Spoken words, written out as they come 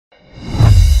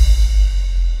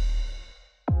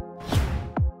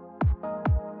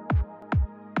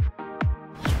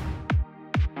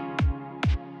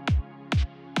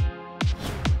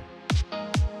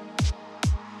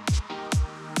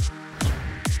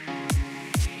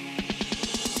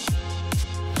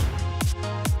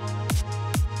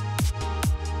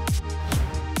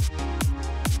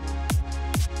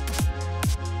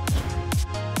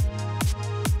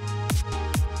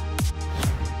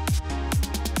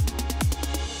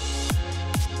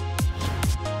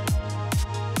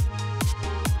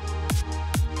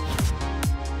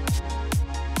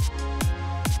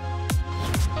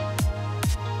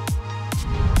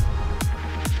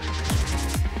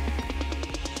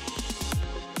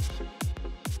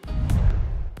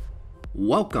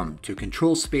Welcome to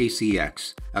ControlSpace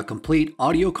EX, a complete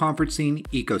audio conferencing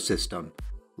ecosystem.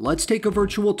 Let's take a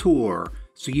virtual tour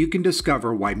so you can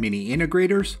discover why many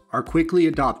integrators are quickly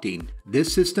adopting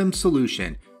this system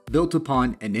solution built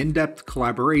upon an in-depth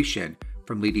collaboration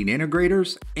from leading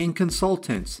integrators and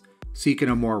consultants seeking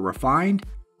a more refined,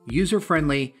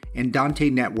 user-friendly, and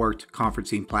Dante-networked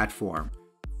conferencing platform.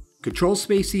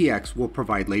 ControlSpace EX will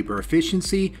provide labor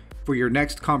efficiency for your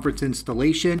next conference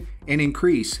installation and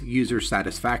increase user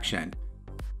satisfaction.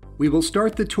 We will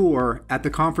start the tour at the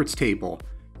conference table.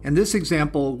 In this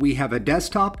example, we have a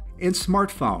desktop and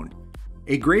smartphone.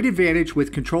 A great advantage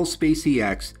with ControlSpace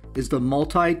EX is the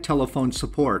multi-telephone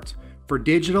support for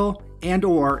digital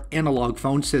and/or analog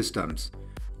phone systems.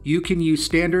 You can use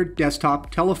standard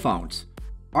desktop telephones.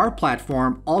 Our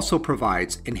platform also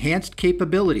provides enhanced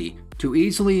capability to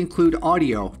easily include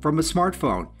audio from a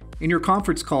smartphone in your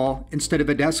conference call instead of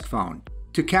a desk phone.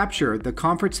 To capture the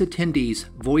conference attendees'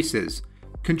 voices,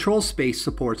 ControlSpace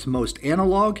supports most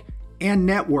analog and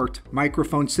networked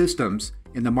microphone systems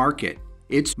in the market.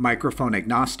 It's microphone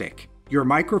agnostic. Your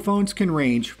microphones can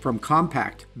range from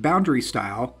compact boundary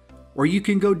style, or you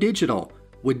can go digital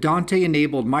with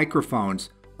Dante-enabled microphones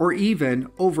or even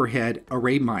overhead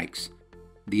array mics.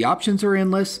 The options are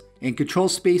endless, and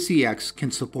ControlSpace EX can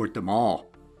support them all.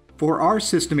 For our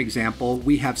system example,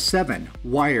 we have 7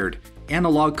 wired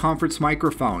analog conference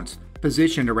microphones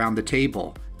positioned around the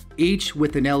table, each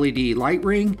with an LED light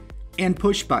ring and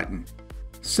push button.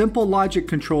 Simple logic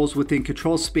controls within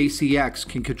ControlSpace EX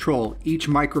can control each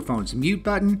microphone's mute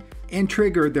button and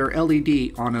trigger their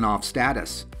LED on and off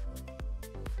status.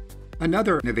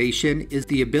 Another innovation is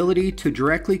the ability to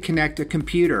directly connect a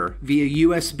computer via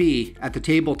USB at the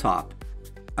tabletop.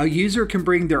 A user can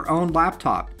bring their own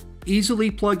laptop, easily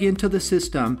plug into the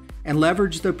system, and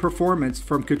leverage the performance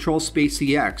from ControlSpace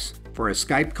EX for a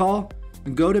Skype call,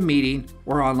 GoToMeeting,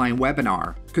 or online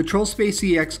webinar.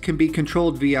 ControlSpace EX can be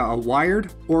controlled via a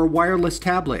wired or wireless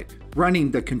tablet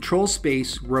running the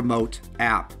ControlSpace Remote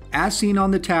app. As seen on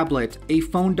the tablet, a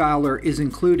phone dialer is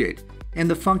included and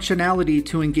the functionality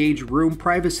to engage room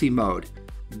privacy mode.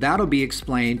 That'll be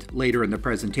explained later in the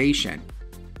presentation.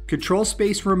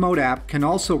 ControlSpace Remote app can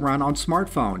also run on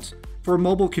smartphones for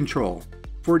mobile control.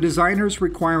 For designers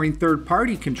requiring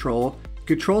third-party control,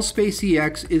 ControlSpace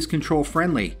EX is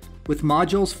control-friendly with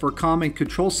modules for common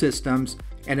control systems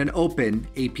and an open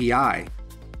API.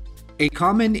 A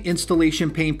common installation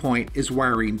pain point is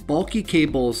wiring bulky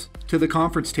cables to the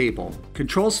conference table.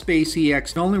 ControlSpace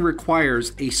EX only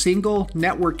requires a single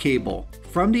network cable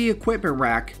from the equipment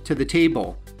rack to the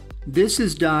table. This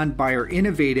is done by our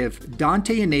innovative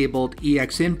Dante-enabled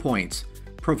EX endpoints,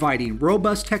 providing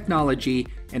robust technology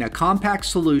and a compact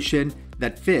solution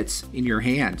that fits in your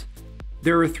hand.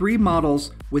 There are 3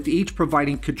 models, with each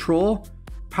providing control,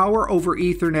 power over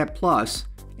Ethernet Plus,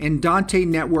 and Dante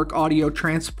network audio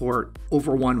transport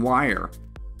over one wire.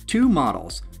 2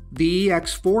 models, the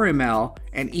EX4ML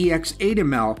and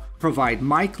EX8ML, provide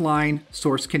mic line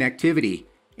source connectivity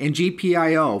and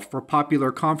GPIO for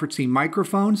popular conferencing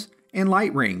microphones and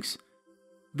light rings.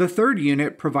 The 3rd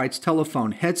unit provides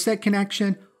telephone headset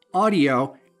connection,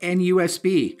 audio, and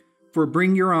USB for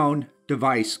bring your own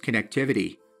device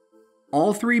connectivity.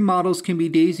 All 3 models can be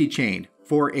daisy-chained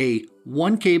for a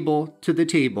one cable to the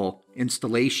table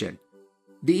installation.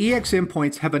 The EX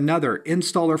endpoints have another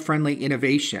installer-friendly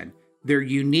innovation, their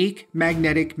unique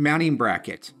magnetic mounting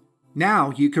bracket.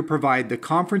 Now you could provide the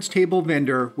conference table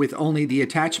vendor with only the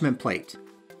attachment plate.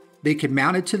 They can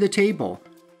mount it to the table.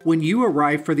 When you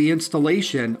arrive for the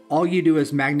installation, all you do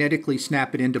is magnetically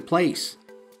snap it into place.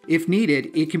 If needed,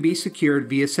 it can be secured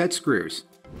via set screws.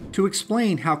 To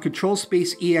explain how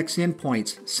ControlSpace EX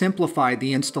endpoints simplify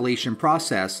the installation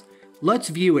process, let's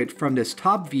view it from this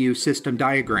top view system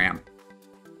diagram.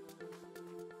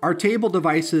 Our table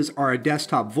devices are a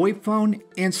desktop VoIP phone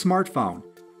and smartphone,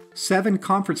 7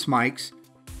 conference mics,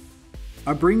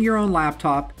 a bring your own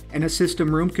laptop, and a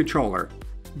system room controller.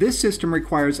 This system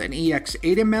requires an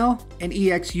EX8ML and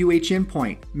EX-UH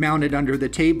endpoint mounted under the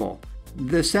table.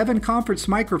 The 7 conference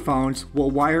microphones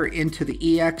will wire into the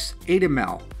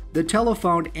EX8ML. The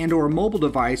telephone and/or mobile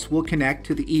device will connect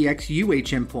to the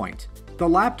EX-UH endpoint. The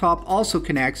laptop also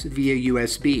connects via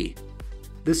USB.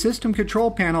 The system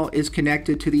control panel is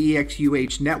connected to the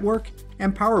EX-UH network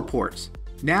and power ports.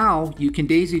 Now you can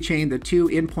daisy-chain the 2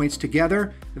 endpoints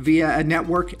together via a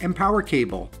network and power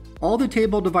cable. All the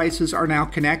table devices are now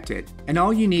connected, and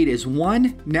all you need is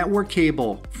one network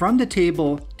cable from the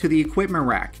table to the equipment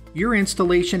rack. Your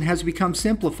installation has become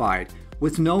simplified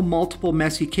with no multiple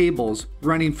messy cables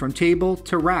running from table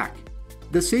to rack.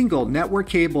 The single network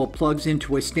cable plugs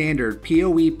into a standard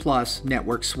PoE Plus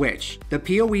network switch. The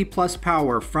PoE Plus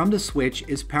power from the switch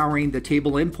is powering the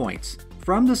table endpoints.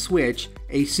 From the switch,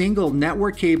 a single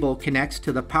network cable connects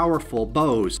to the powerful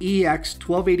Bose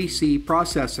EX1280C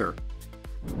processor.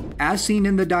 As seen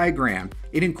in the diagram,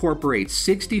 it incorporates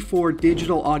 64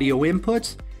 digital audio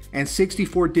inputs and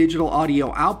 64 digital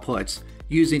audio outputs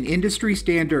using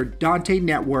industry-standard Dante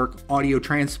network audio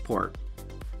transport.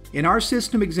 In our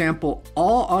system example,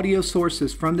 all audio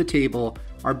sources from the table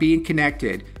are being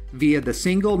connected via the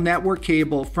single network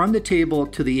cable from the table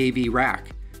to the AV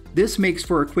rack. This makes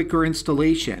for a quicker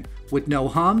installation with no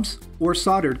hums or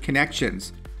soldered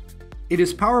connections. It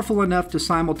is powerful enough to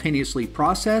simultaneously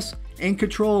process and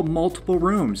control multiple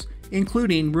rooms,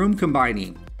 including room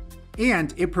combining.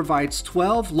 And it provides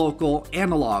 12 local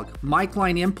analog mic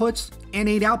line inputs and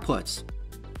 8 outputs.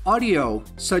 Audio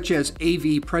such as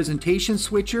AV presentation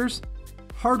switchers,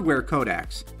 hardware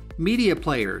codecs, media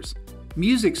players,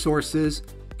 music sources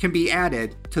can be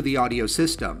added to the audio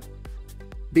system.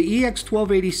 The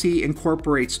EX1280C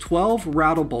incorporates 12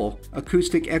 routable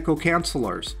acoustic echo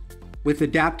cancelers with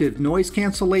adaptive noise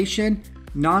cancellation,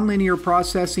 nonlinear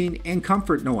processing, and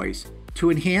comfort noise to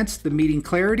enhance the meeting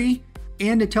clarity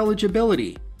and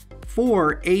intelligibility.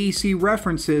 4 AEC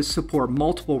references support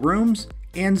multiple rooms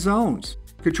and zones.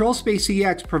 ControlSpace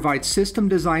EX provides system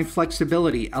design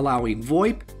flexibility, allowing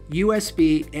VoIP,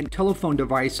 USB, and telephone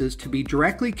devices to be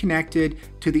directly connected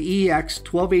to the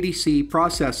EX1280C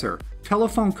processor.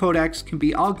 Telephone codecs can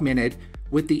be augmented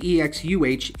with the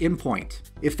EX-UH endpoint.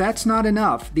 If that's not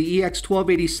enough, the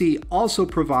EX1280C also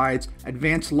provides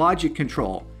advanced logic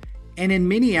control, and in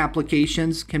many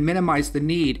applications can minimize the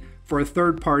need for a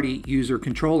third-party user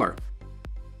controller.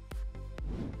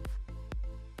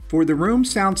 For the room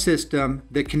sound system,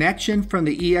 the connection from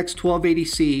the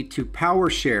EX1280C to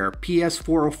PowerShare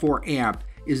PS404 amp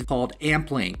is called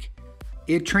AmpLink.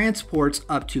 It transports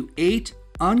up to 8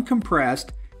 uncompressed,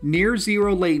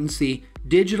 near-zero latency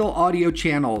digital audio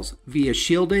channels via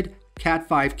shielded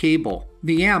Cat5 cable.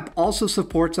 The amp also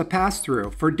supports a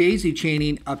pass-through for daisy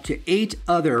chaining up to 8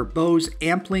 other Bose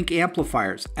AmpLink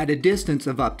amplifiers at a distance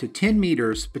of up to 10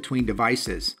 meters between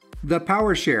devices. The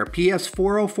PowerShare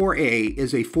PS404A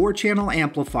is a 4-channel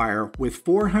amplifier with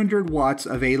 400 watts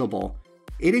available.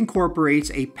 It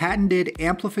incorporates a patented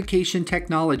amplification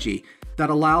technology that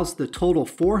allows the total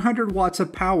 400 watts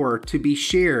of power to be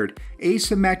shared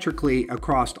asymmetrically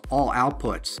across all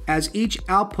outputs, as each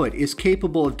output is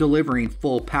capable of delivering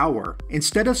full power.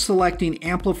 Instead of selecting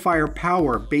amplifier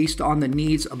power based on the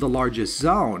needs of the largest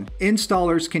zone,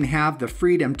 installers can have the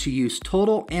freedom to use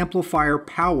total amplifier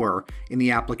power in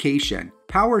the application.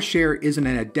 PowerShare is an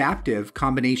adaptive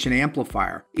combination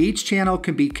amplifier. Each channel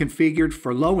can be configured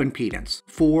for low impedance,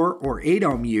 4 or 8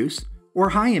 ohm use,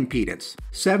 or high impedance,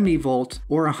 70 volt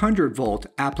or 100 volt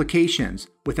applications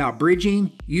without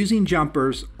bridging, using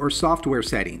jumpers, or software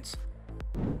settings.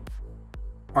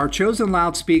 Our chosen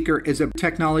loudspeaker is a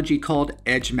technology called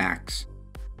EdgeMax.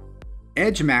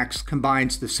 EdgeMax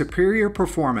combines the superior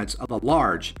performance of a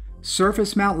large,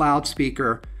 surface mount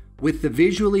loudspeaker with the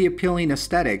visually appealing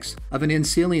aesthetics of an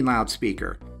in-ceiling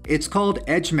loudspeaker. It's called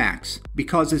EdgeMax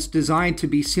because it's designed to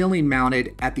be ceiling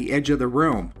mounted at the edge of the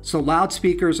room, so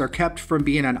loudspeakers are kept from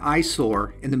being an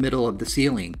eyesore in the middle of the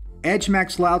ceiling.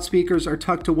 EdgeMax loudspeakers are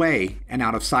tucked away and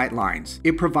out of sight lines.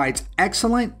 It provides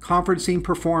excellent conferencing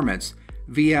performance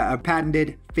via a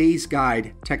patented phase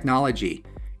guide technology.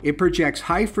 It projects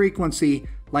high frequency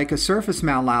like a surface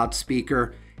mount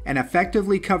loudspeaker and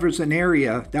effectively covers an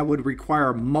area that would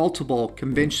require multiple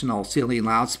conventional ceiling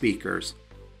loudspeakers.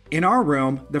 In our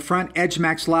room, the front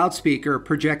EdgeMax loudspeaker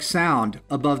projects sound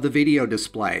above the video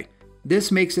display.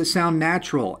 This makes it sound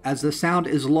natural as the sound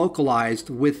is localized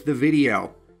with the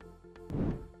video.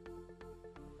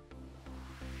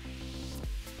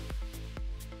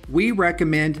 We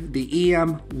recommend the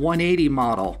EM180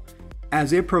 model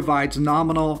as it provides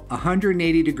nominal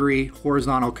 180-degree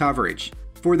horizontal coverage.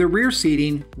 For the rear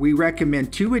seating, we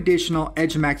recommend 2 additional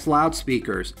EdgeMax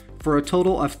loudspeakers for a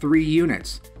total of 3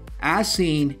 units. As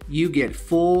seen, you get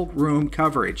full room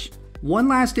coverage. One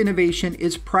last innovation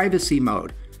is privacy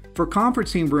mode. For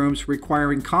conferencing rooms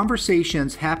requiring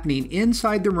conversations happening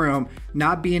inside the room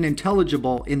not being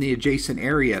intelligible in the adjacent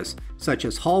areas, such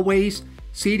as hallways,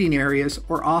 seating areas,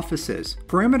 or offices.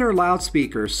 Perimeter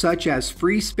loudspeakers such as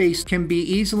FreeSpace can be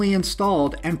easily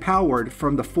installed and powered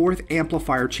from the 4th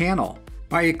amplifier channel.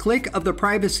 By a click of the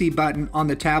privacy button on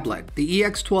the tablet, the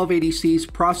EX1280C's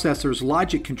processor's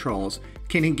logic controls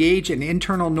can engage an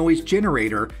internal noise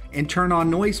generator and turn on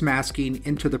noise masking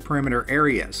into the perimeter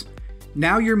areas.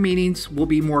 Now your meetings will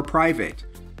be more private.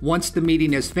 Once the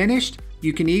meeting is finished,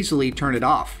 you can easily turn it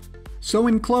off. So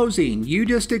in closing, you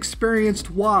just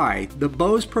experienced why the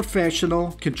Bose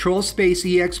Professional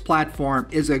ControlSpace EX platform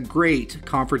is a great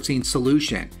conferencing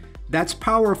solution that's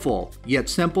powerful yet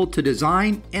simple to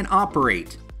design and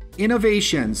operate.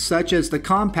 Innovations such as the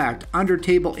compact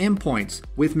under-table endpoints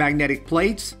with magnetic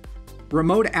plates,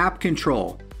 remote app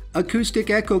control, acoustic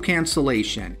echo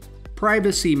cancellation,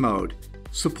 privacy mode,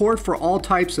 support for all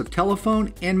types of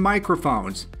telephone and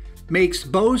microphones makes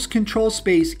Bose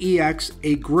ControlSpace EX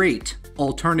a great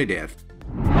alternative.